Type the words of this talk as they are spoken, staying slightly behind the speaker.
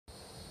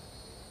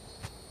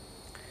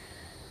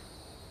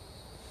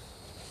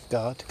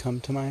God, come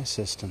to my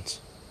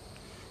assistance.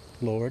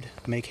 Lord,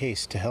 make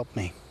haste to help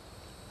me.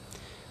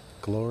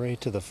 Glory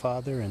to the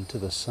Father, and to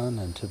the Son,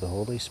 and to the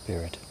Holy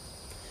Spirit,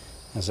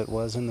 as it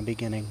was in the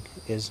beginning,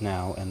 is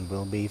now, and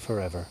will be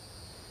forever.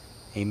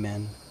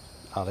 Amen.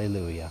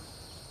 Alleluia.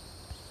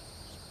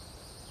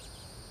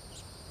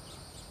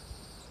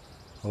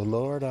 O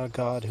Lord our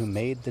God, who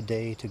made the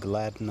day to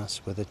gladden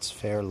us with its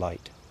fair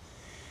light,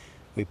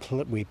 we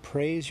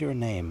praise your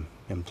name,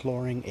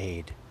 imploring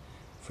aid,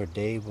 for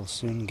day will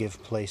soon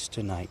give place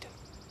to night.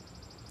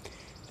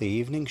 The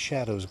evening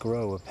shadows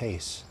grow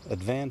apace,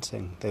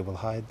 advancing they will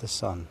hide the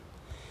sun,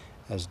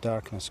 as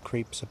darkness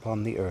creeps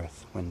upon the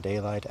earth when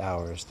daylight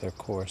hours their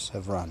course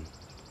have run.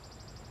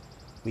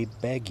 We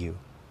beg you,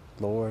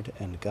 Lord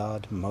and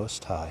God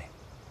Most High,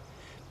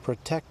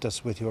 protect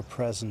us with your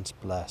presence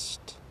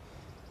blessed.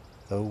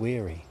 Though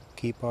weary,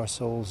 keep our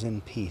souls in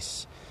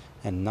peace,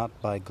 and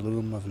not by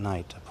gloom of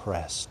night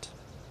oppressed.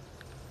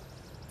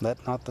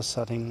 Let not the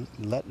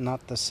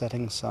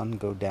setting sun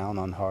go down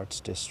on hearts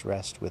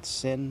distressed with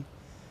sin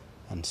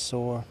and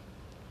sore,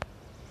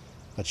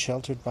 but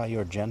sheltered by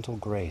your gentle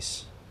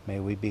grace, may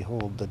we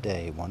behold the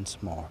day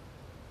once more.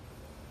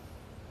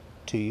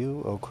 To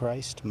you, O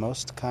Christ,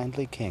 most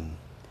kindly King,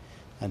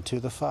 and to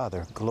the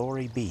Father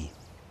glory be.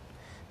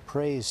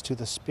 Praise to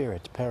the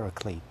Spirit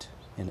Paraclete,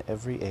 in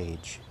every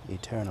age,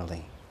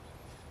 eternally.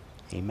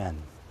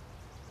 Amen.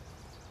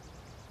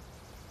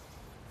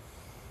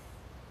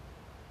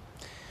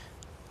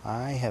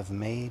 I have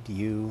made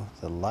you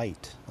the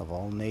light of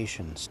all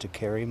nations, to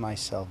carry my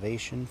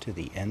salvation to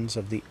the ends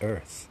of the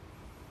earth.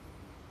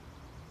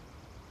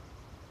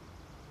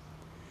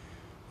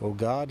 O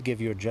God,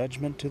 give your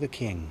judgment to the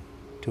king,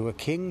 to a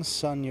king's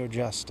son your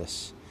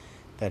justice,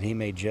 that he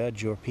may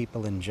judge your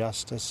people in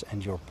justice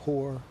and your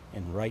poor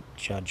in right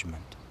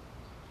judgment.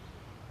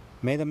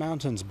 May the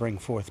mountains bring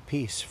forth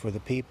peace for the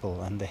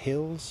people, and the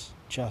hills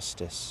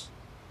justice.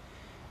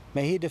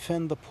 May he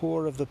defend the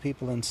poor of the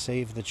people and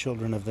save the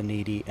children of the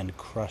needy and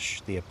crush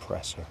the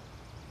oppressor.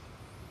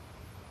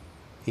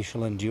 He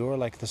shall endure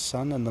like the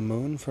sun and the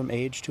moon from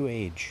age to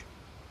age.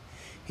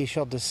 He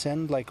shall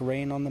descend like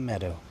rain on the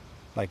meadow,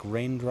 like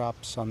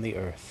raindrops on the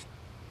earth.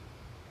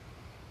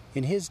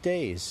 In his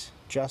days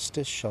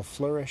justice shall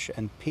flourish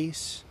and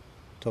peace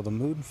till the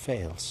moon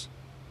fails.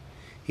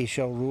 He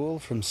shall rule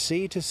from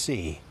sea to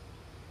sea,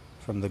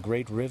 from the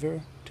great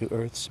river to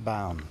earth's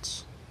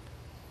bounds.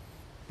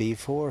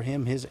 Before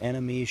him his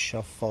enemies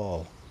shall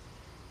fall,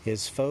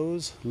 his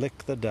foes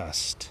lick the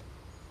dust.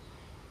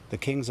 The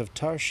kings of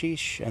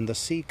Tarshish and the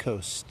sea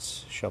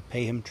coasts shall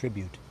pay him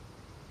tribute.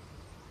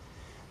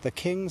 The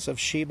kings of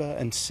Sheba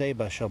and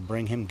Seba shall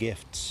bring him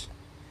gifts.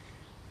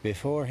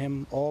 Before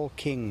him all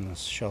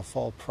kings shall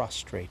fall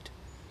prostrate,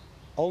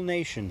 all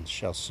nations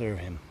shall serve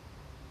him.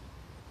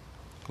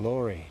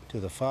 Glory to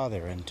the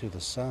Father, and to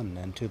the Son,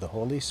 and to the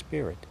Holy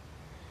Spirit,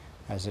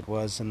 as it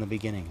was in the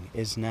beginning,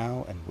 is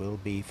now, and will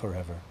be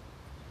forever.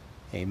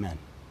 Amen.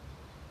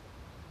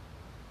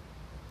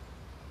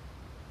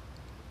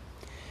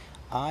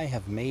 I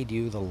have made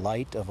you the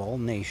light of all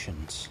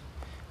nations,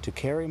 to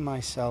carry my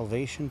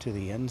salvation to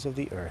the ends of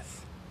the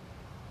earth.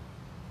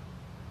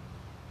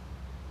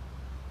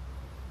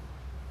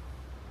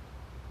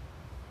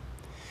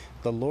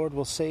 The Lord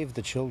will save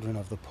the children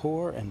of the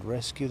poor and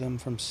rescue them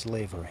from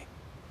slavery.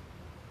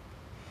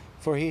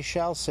 For he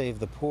shall save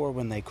the poor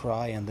when they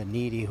cry, and the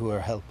needy who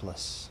are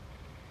helpless.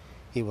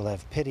 He will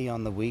have pity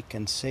on the weak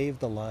and save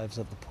the lives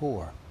of the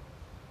poor.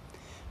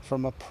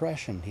 From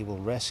oppression he will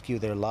rescue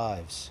their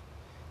lives.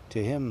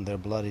 To him their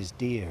blood is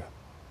dear.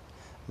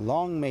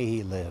 Long may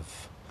he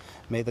live.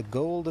 May the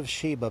gold of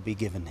Sheba be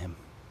given him.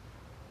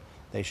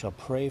 They shall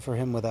pray for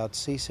him without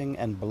ceasing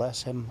and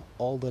bless him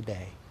all the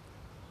day.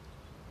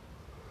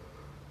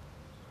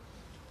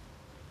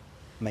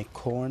 May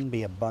corn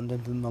be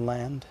abundant in the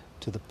land,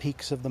 to the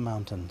peaks of the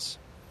mountains.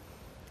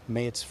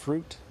 May its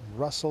fruit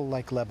rustle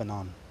like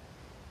Lebanon.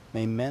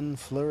 May men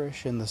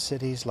flourish in the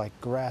cities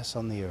like grass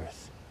on the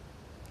earth.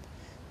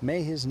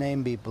 May his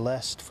name be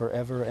blessed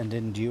forever and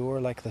endure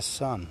like the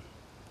sun.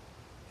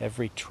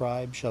 Every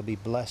tribe shall be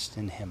blessed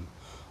in him.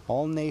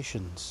 All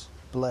nations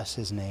bless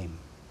his name.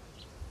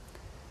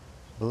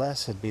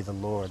 Blessed be the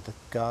Lord, the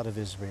God of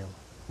Israel,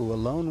 who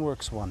alone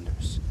works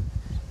wonders.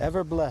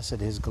 Ever blessed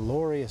his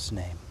glorious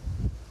name.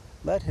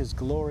 Let his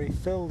glory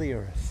fill the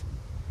earth.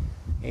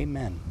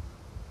 Amen.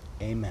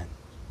 Amen.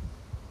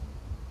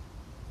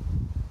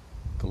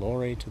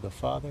 Glory to the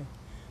Father,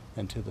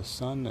 and to the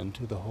Son, and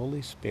to the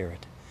Holy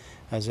Spirit,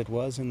 as it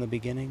was in the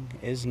beginning,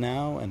 is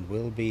now, and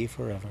will be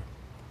forever.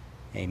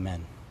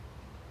 Amen.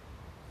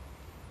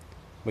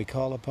 We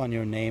call upon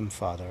your name,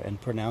 Father, and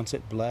pronounce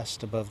it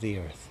blessed above the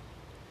earth.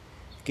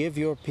 Give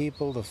your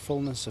people the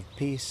fullness of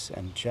peace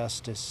and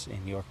justice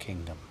in your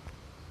kingdom.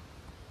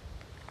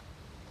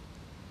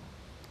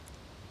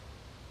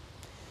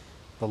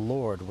 The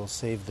Lord will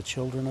save the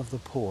children of the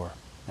poor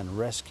and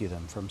rescue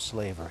them from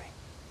slavery.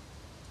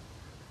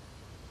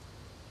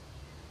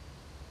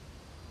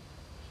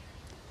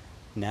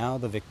 Now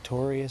the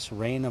victorious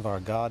reign of our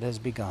God has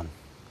begun.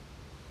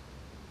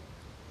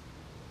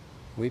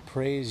 We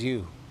praise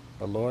you,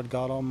 the Lord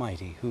God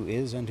Almighty, who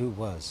is and who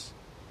was.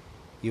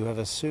 You have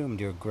assumed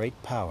your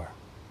great power.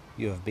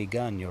 You have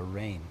begun your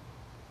reign.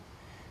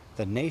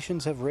 The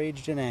nations have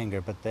raged in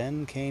anger, but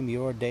then came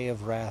your day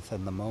of wrath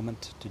and the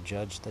moment to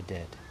judge the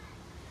dead.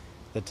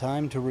 The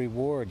time to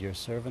reward your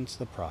servants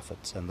the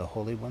prophets and the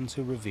holy ones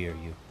who revere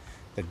you,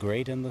 the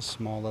great and the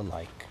small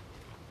alike.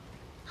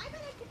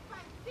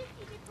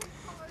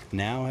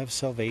 Now have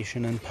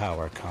salvation and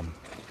power come,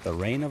 the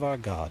reign of our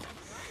God,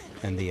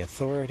 and the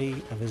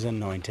authority of his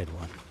anointed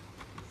one.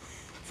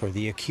 For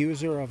the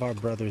accuser of our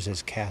brothers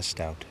is cast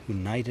out, who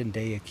night and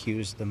day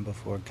accused them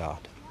before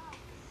God.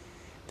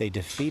 They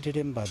defeated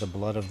him by the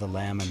blood of the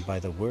Lamb and by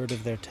the word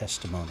of their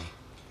testimony.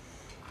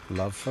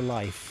 Love for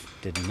life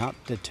did not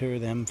deter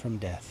them from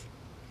death.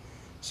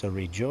 So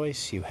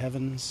rejoice, you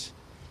heavens,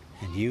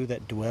 and you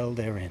that dwell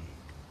therein.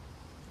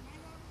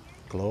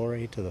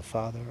 Glory to the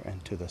Father,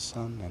 and to the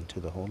Son, and to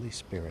the Holy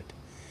Spirit,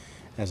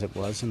 as it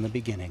was in the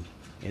beginning,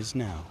 is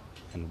now,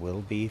 and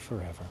will be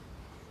forever.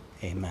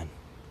 Amen.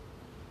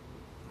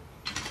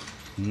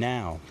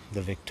 Now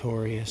the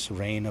victorious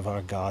reign of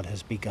our God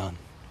has begun.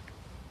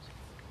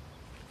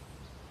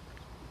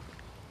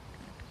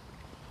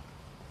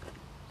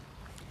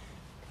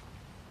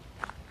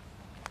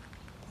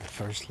 The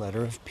first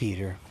letter of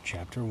Peter,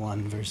 chapter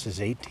 1, verses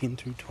 18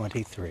 through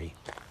 23.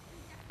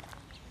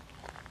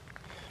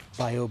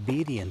 By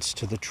obedience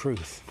to the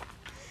truth,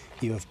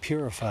 you have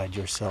purified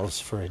yourselves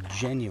for a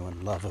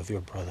genuine love of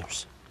your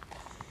brothers.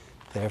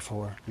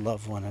 Therefore,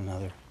 love one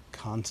another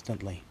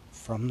constantly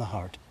from the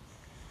heart.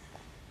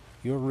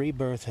 Your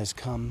rebirth has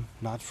come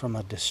not from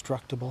a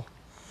destructible,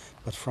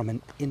 but from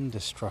an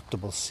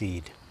indestructible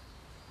seed,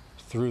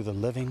 through the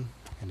living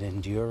and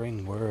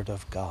enduring Word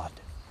of God.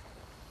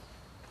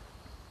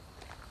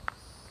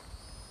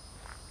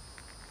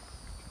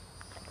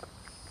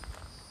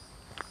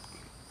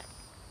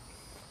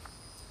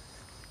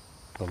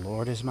 The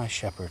Lord is my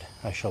shepherd,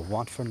 I shall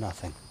want for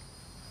nothing.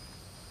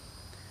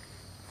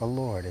 The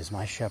Lord is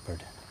my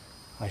shepherd,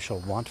 I shall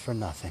want for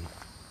nothing.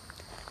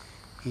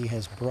 He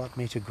has brought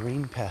me to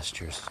green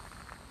pastures,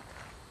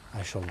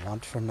 I shall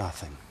want for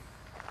nothing.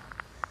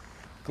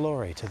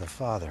 Glory to the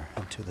Father,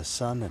 and to the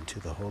Son, and to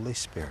the Holy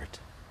Spirit.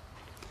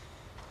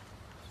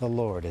 The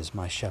Lord is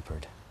my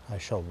shepherd, I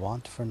shall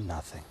want for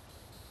nothing.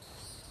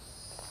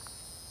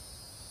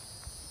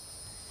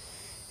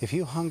 If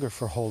you hunger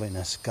for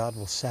holiness, God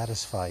will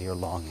satisfy your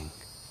longing,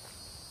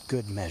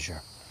 good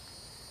measure,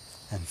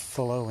 and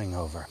flowing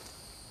over.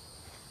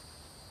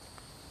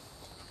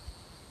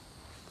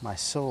 My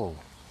soul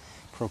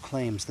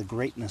proclaims the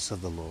greatness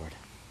of the Lord.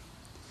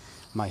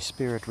 My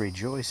spirit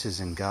rejoices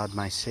in God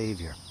my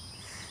Savior,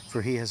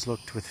 for he has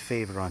looked with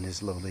favor on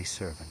his lowly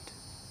servant.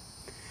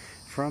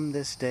 From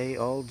this day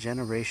all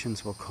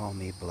generations will call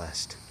me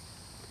blessed.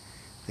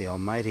 The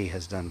Almighty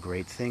has done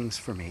great things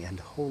for me, and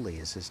holy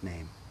is his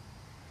name.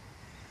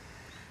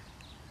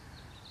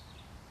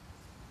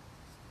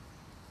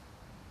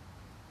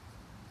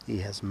 He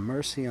has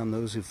mercy on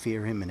those who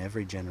fear him in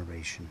every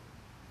generation.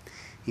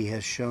 He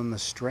has shown the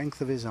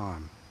strength of his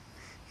arm.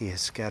 He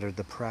has scattered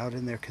the proud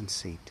in their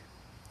conceit.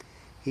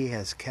 He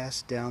has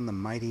cast down the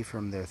mighty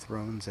from their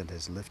thrones and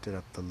has lifted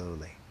up the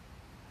lowly.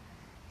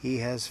 He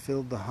has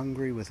filled the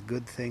hungry with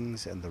good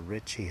things, and the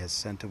rich he has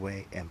sent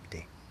away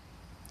empty.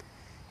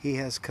 He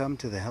has come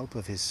to the help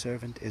of his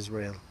servant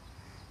Israel,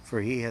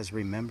 for he has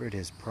remembered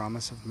his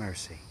promise of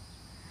mercy,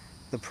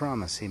 the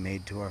promise he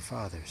made to our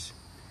fathers,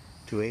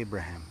 to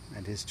Abraham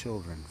and his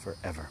children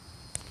forever.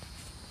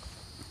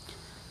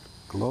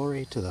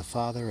 Glory to the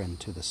Father, and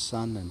to the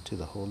Son, and to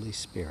the Holy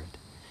Spirit,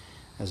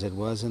 as it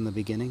was in the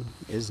beginning,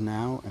 is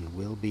now, and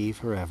will be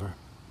forever.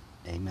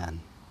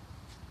 Amen.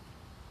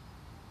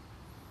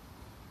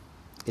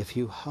 If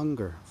you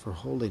hunger for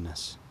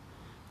holiness,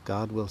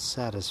 God will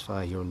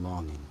satisfy your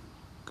longing,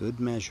 good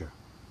measure,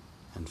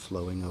 and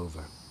flowing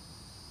over.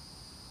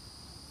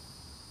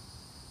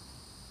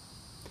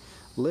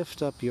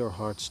 Lift up your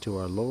hearts to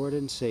our Lord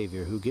and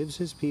Savior, who gives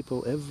his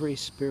people every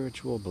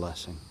spiritual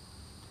blessing.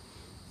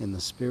 In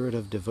the spirit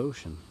of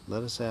devotion,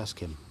 let us ask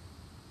him,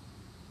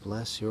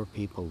 bless your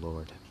people,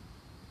 Lord.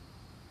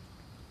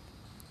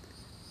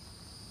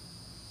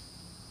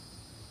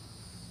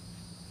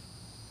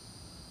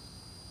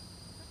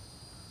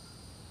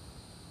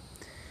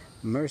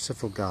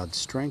 Merciful God,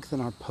 strengthen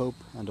our Pope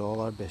and all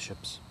our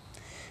bishops.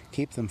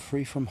 Keep them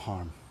free from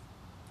harm.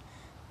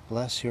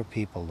 Bless your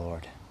people,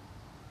 Lord.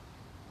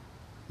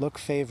 Look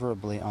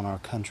favorably on our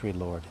country,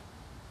 Lord.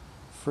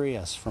 Free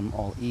us from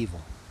all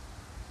evil.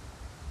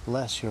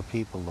 Bless your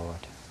people,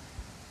 Lord.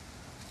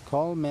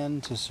 Call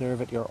men to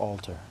serve at your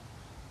altar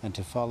and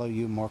to follow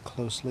you more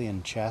closely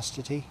in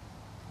chastity,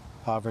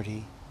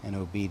 poverty, and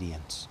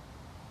obedience.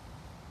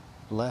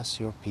 Bless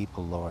your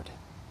people, Lord.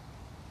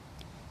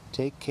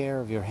 Take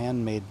care of your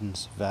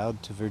handmaidens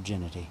vowed to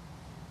virginity,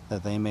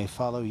 that they may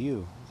follow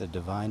you, the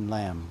divine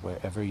Lamb,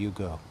 wherever you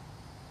go.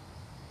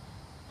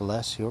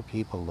 Bless your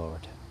people,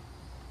 Lord.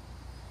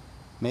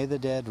 May the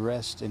dead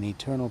rest in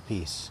eternal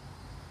peace.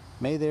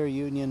 May their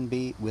union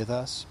be with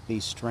us be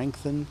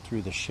strengthened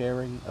through the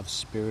sharing of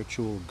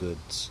spiritual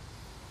goods.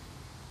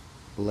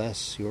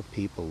 Bless your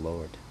people,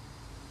 Lord.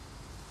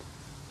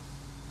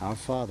 Our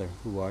Father,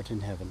 who art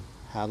in heaven,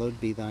 hallowed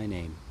be thy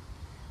name.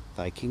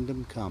 Thy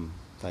kingdom come,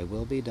 thy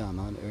will be done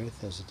on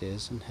earth as it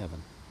is in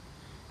heaven.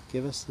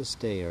 Give us this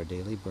day our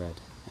daily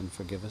bread, and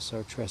forgive us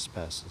our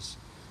trespasses,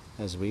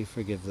 as we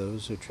forgive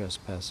those who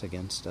trespass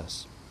against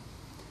us.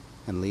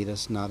 And lead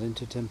us not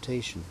into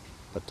temptation,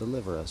 but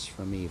deliver us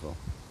from evil.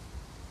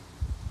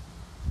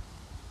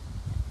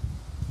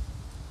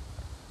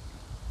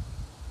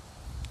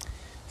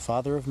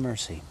 Father of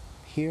mercy,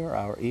 hear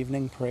our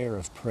evening prayer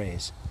of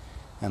praise,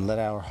 and let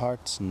our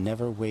hearts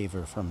never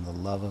waver from the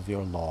love of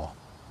your law.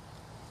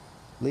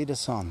 Lead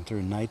us on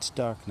through night's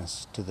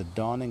darkness to the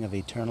dawning of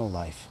eternal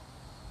life.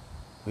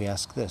 We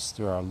ask this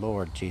through our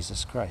Lord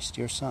Jesus Christ,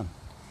 your Son,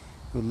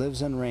 who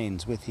lives and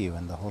reigns with you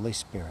in the Holy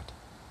Spirit,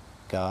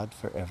 God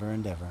forever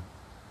and ever.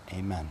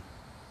 Amen.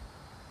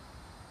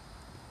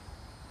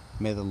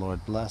 May the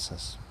Lord bless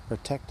us,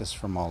 protect us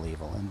from all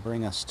evil, and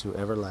bring us to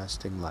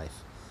everlasting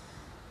life.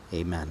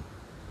 Amen.